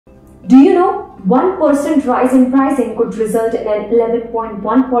Do you know 1% rise in pricing could result in an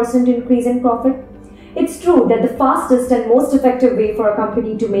 11.1% increase in profit? It's true that the fastest and most effective way for a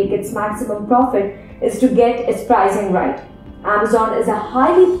company to make its maximum profit is to get its pricing right. Amazon is a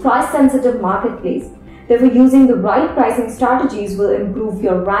highly price-sensitive marketplace. Therefore, using the right pricing strategies will improve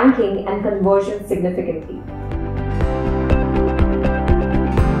your ranking and conversion significantly.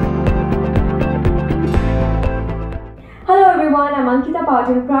 Hello everyone, I'm Ankita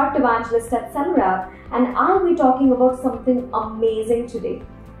Patil, Product Evangelist at SellerApp, and I'll be talking about something amazing today.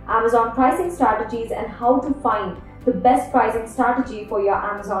 Amazon pricing strategies and how to find the best pricing strategy for your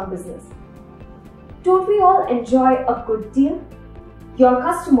Amazon business. Don't we all enjoy a good deal? Your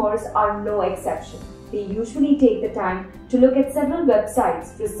customers are no exception. They usually take the time to look at several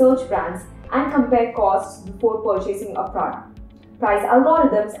websites, research brands, and compare costs before purchasing a product. Price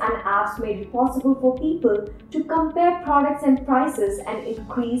algorithms and apps made it possible for people to compare products and prices and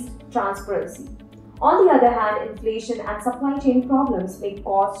increase transparency. On the other hand, inflation and supply chain problems make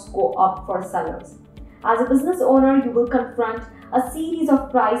costs go up for sellers. As a business owner, you will confront a series of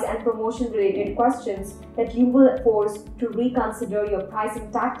price and promotion related questions that you will be forced to reconsider your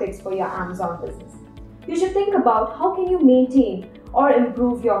pricing tactics for your Amazon business. You should think about how can you maintain or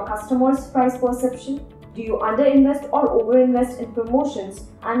improve your customers' price perception. Do you underinvest or overinvest in promotions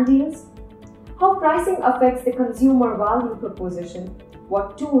and deals? How pricing affects the consumer value proposition?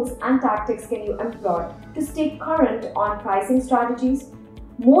 What tools and tactics can you employ to stay current on pricing strategies?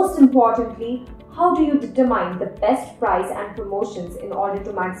 Most importantly, how do you determine the best price and promotions in order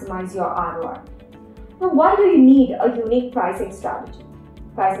to maximize your ROI? Now, why do you need a unique pricing strategy?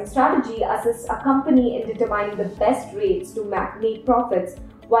 Pricing strategy assists a company in determining the best rates to make profits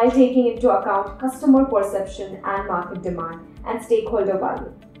while taking into account customer perception and market demand and stakeholder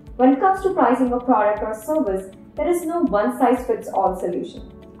value. When it comes to pricing a product or service, there is no one-size-fits-all solution.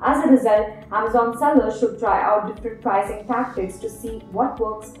 As a result, Amazon sellers should try out different pricing tactics to see what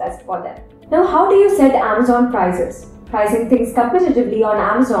works best for them. Now, how do you set Amazon prices? Pricing things competitively on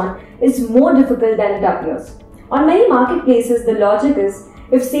Amazon is more difficult than it appears. On many marketplaces, the logic is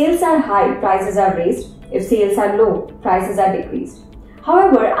if sales are high, prices are raised. If sales are low, prices are decreased.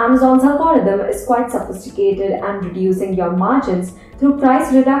 However, Amazon's algorithm is quite sophisticated, and reducing your margins through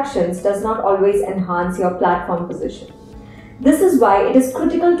price reductions does not always enhance your platform position. This is why it is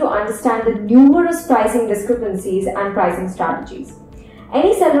critical to understand the numerous pricing discrepancies and pricing strategies.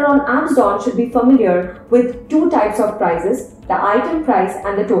 Any seller on Amazon should be familiar with two types of prices, the item price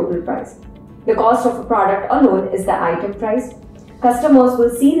and the total price. The cost of a product alone is the item price. Customers will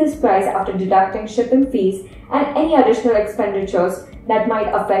see this price after deducting shipping fees and any additional expenditures that might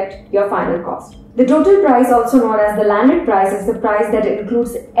affect your final cost. The total price, also known as the landed price, is the price that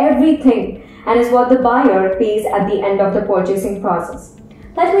includes everything and is what the buyer pays at the end of the purchasing process.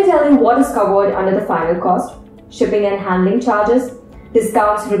 Let me tell you what is covered under the final cost: shipping and handling charges,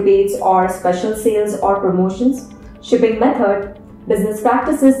 discounts, rebates or special sales or promotions, shipping method, business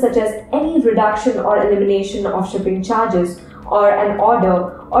practices such as any reduction or elimination of shipping charges or an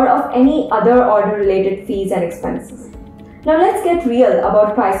order or of any other order related fees and expenses. Now let's get real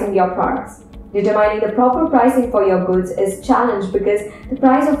about pricing your products. Determining the proper pricing for your goods is challenged because the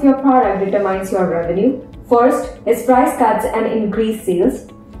price of your product determines your revenue. First is price cuts and increased sales.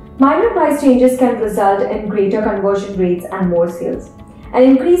 Minor price changes can result in greater conversion rates and more sales. An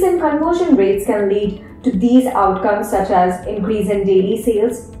increase in conversion rates can lead to these outcomes such as increase in daily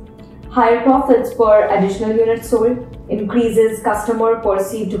sales, higher profits per additional unit sold, increases customer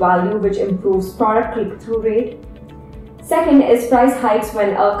perceived value which improves product click-through rate. Second is price hikes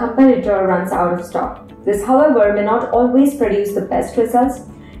when a competitor runs out of stock. This, however, may not always produce the best results.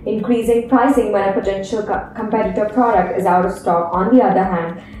 Increasing pricing when a potential competitor product is out of stock, on the other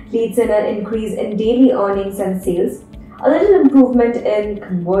hand, leads in an increase in daily earnings and sales. A little improvement in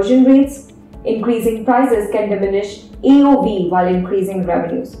conversion rates. Increasing prices can diminish AOV while increasing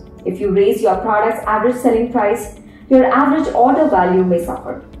revenues. If you raise your product's average selling price, your average order value may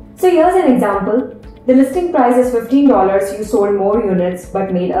suffer. So here's an example. The listing price is $15, you sold more units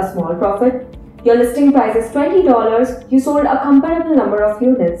but made a small profit. Your listing price is $20, you sold a comparable number of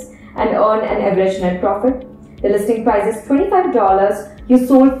units and earned an average net profit. The listing price is $25, you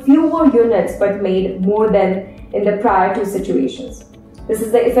sold fewer units but made more than in the prior two situations. This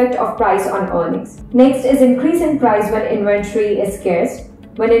is the effect of price on earnings. Next is increase in price when inventory is scarce.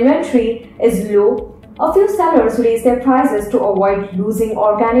 When inventory is low, a few sellers raise their prices to avoid losing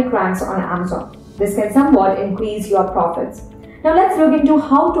organic ranks on Amazon. This can somewhat increase your profits. Now let's look into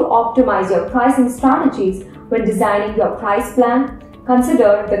how to optimize your pricing strategies when designing your price plan.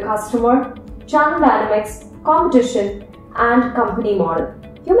 Consider the customer, channel dynamics, competition, and company model.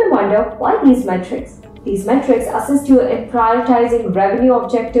 You may wonder why these metrics. These metrics assist you in prioritizing revenue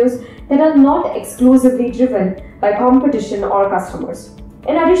objectives that are not exclusively driven by competition or customers.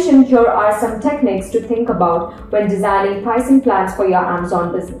 In addition, here are some techniques to think about when designing pricing plans for your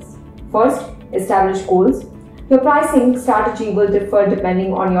Amazon business. First, establish goals. Your pricing strategy will differ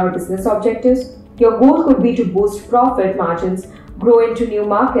depending on your business objectives. Your goal could be to boost profit margins, grow into new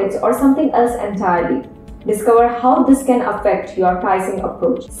markets, or something else entirely. Discover how this can affect your pricing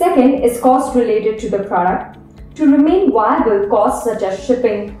approach. Second is cost related to the product. To remain viable, costs such as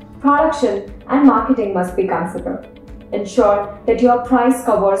shipping, production, and marketing must be considered. Ensure that your price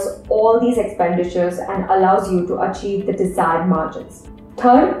covers all these expenditures and allows you to achieve the desired margins.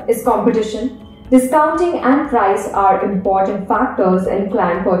 Third is competition. Discounting and price are important factors in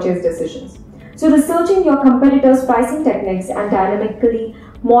client purchase decisions. So researching your competitors' pricing techniques and dynamically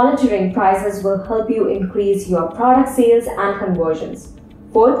monitoring prices will help you increase your product sales and conversions.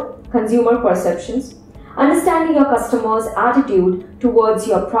 Fourth, consumer perceptions. Understanding your customers' attitude towards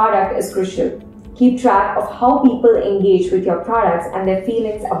your product is crucial. Keep track of how people engage with your products and their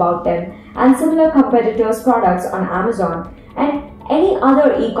feelings about them and similar competitors' products on Amazon and any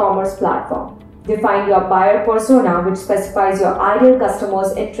other e-commerce platform. Define your buyer persona, which specifies your ideal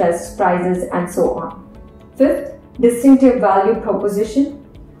customers' interests, prices, and so on. Fifth, distinctive value proposition.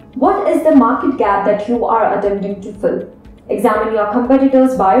 What is the market gap that you are attempting to fill? Examine your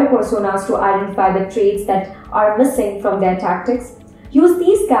competitors' buyer personas to identify the traits that are missing from their tactics. Use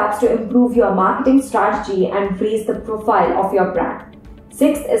these gaps to improve your marketing strategy and raise the profile of your brand.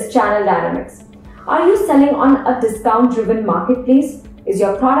 Sixth is channel dynamics. Are you selling on a discount-driven marketplace? Is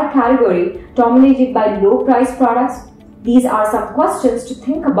your product category dominated by low-priced products? These are some questions to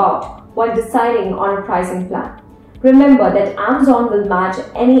think about while deciding on a pricing plan. Remember that Amazon will match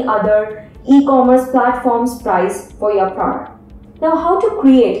any other e-commerce platform's price for your product. Now, how to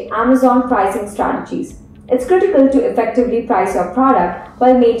create Amazon pricing strategies? It's critical to effectively price your product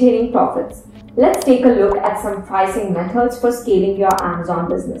while maintaining profits. Let's take a look at some pricing methods for scaling your Amazon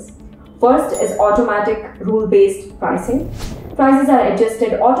business. First is automatic rule-based pricing. Prices are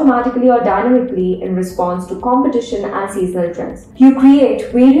adjusted automatically or dynamically in response to competition and seasonal trends. You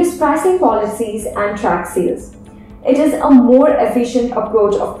create various pricing policies and track sales. It is a more efficient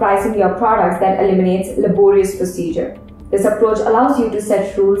approach of pricing your products that eliminates laborious procedure. This approach allows you to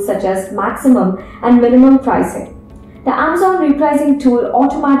set rules such as maximum and minimum pricing. The Amazon repricing tool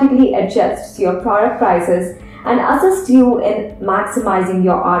automatically adjusts your product prices and assists you in maximizing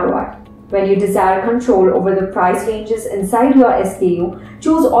your ROI. When you desire control over the price ranges inside your SKU,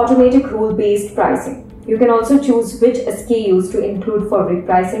 choose automatic rule-based pricing. You can also choose which SKUs to include for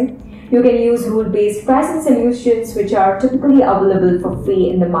repricing. You can use rule-based pricing solutions which are typically available for free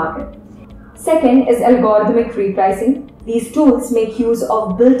in the market. Second is algorithmic repricing. These tools make use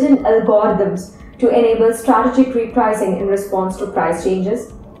of built-in algorithms to enable strategic repricing in response to price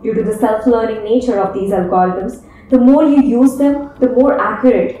changes. Due to the self-learning nature of these algorithms, the more you use them, the more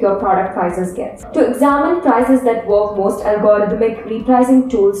accurate your product prices get. To examine prices that work, most algorithmic repricing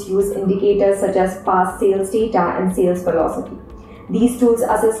tools use indicators such as past sales data and sales velocity. These tools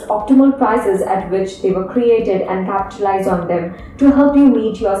assist optimal prices at which they were created and capitalize on them to help you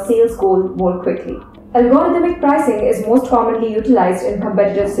meet your sales goal more quickly. Algorithmic pricing is most commonly utilized in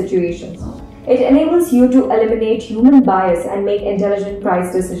competitive situations. It enables you to eliminate human bias and make intelligent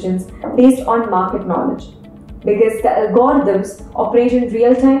price decisions based on market knowledge. Because the algorithms operate in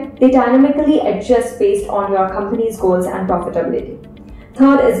real time, they dynamically adjust based on your company's goals and profitability.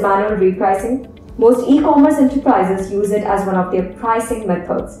 Third is manual repricing. Most e-commerce enterprises use it as one of their pricing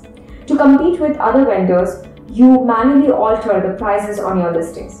methods. To compete with other vendors, you manually alter the prices on your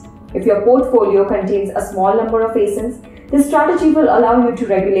listings. If your portfolio contains a small number of ASINs, this strategy will allow you to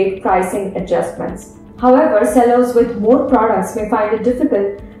regulate pricing adjustments. However, sellers with more products may find it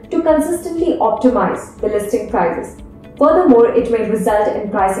difficult to consistently optimize the listing prices. Furthermore, it may result in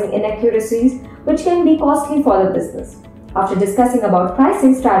pricing inaccuracies, which can be costly for the business. After discussing about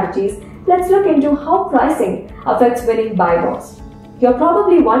pricing strategies, let's look into how pricing affects winning buy box. You're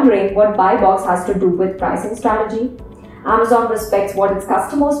probably wondering what buy box has to do with pricing strategy. Amazon respects what its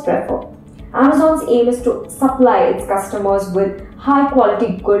customers prefer. Amazon's aim is to supply its customers with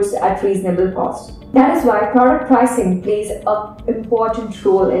high-quality goods at reasonable cost. That is why product pricing plays an important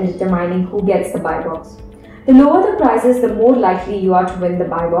role in determining who gets the buy box. The lower the prices, the more likely you are to win the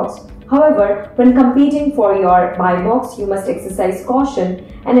buy box. However, when competing for your buy box, you must exercise caution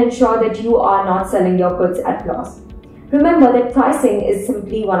and ensure that you are not selling your goods at loss. Remember that pricing is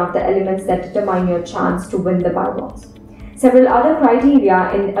simply one of the elements that determine your chance to win the buy box. Several other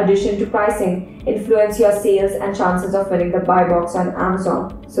criteria in addition to pricing influence your sales and chances of winning the buy box on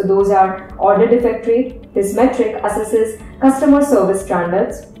Amazon. So those are order defect rate. This metric assesses customer service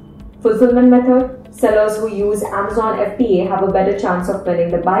standards. Fulfillment method. Sellers who use Amazon FBA have a better chance of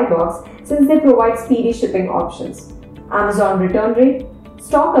winning the buy box since they provide speedy shipping options. Amazon return rate,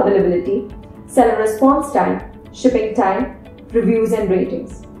 stock availability, seller response time, shipping time, reviews and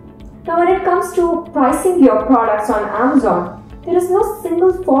ratings. Now when it comes to pricing your products on Amazon, there is no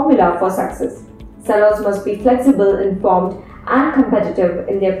single formula for success. Sellers must be flexible, informed and competitive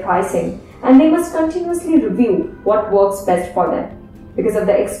in their pricing, and they must continuously review what works best for them. Because of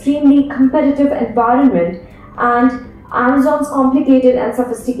the extremely competitive environment and Amazon's complicated and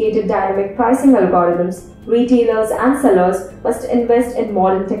sophisticated dynamic pricing algorithms, retailers and sellers must invest in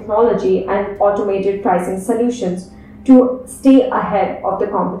modern technology and automated pricing solutions to stay ahead of the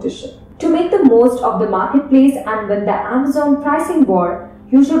competition. To make the most of the marketplace and win the Amazon pricing war,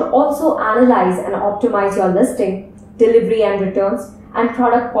 you should also analyze and optimize your listing, delivery and returns, and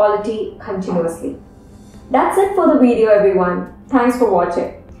product quality continuously. That's it for the video, everyone. Thanks for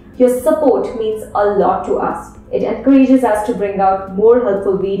watching. Your support means a lot to us. It encourages us to bring out more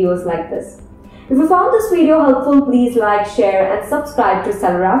helpful videos like this. If you found this video helpful, please like, share and subscribe to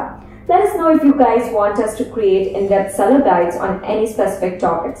SellerApp. Let us know if you guys want us to create in-depth seller guides on any specific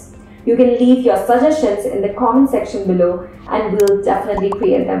topics. You can leave your suggestions in the comment section below and we'll definitely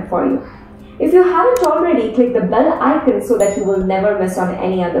create them for you. If you haven't already, click the bell icon so that you will never miss on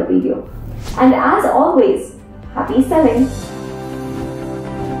any other video. And as always, happy selling!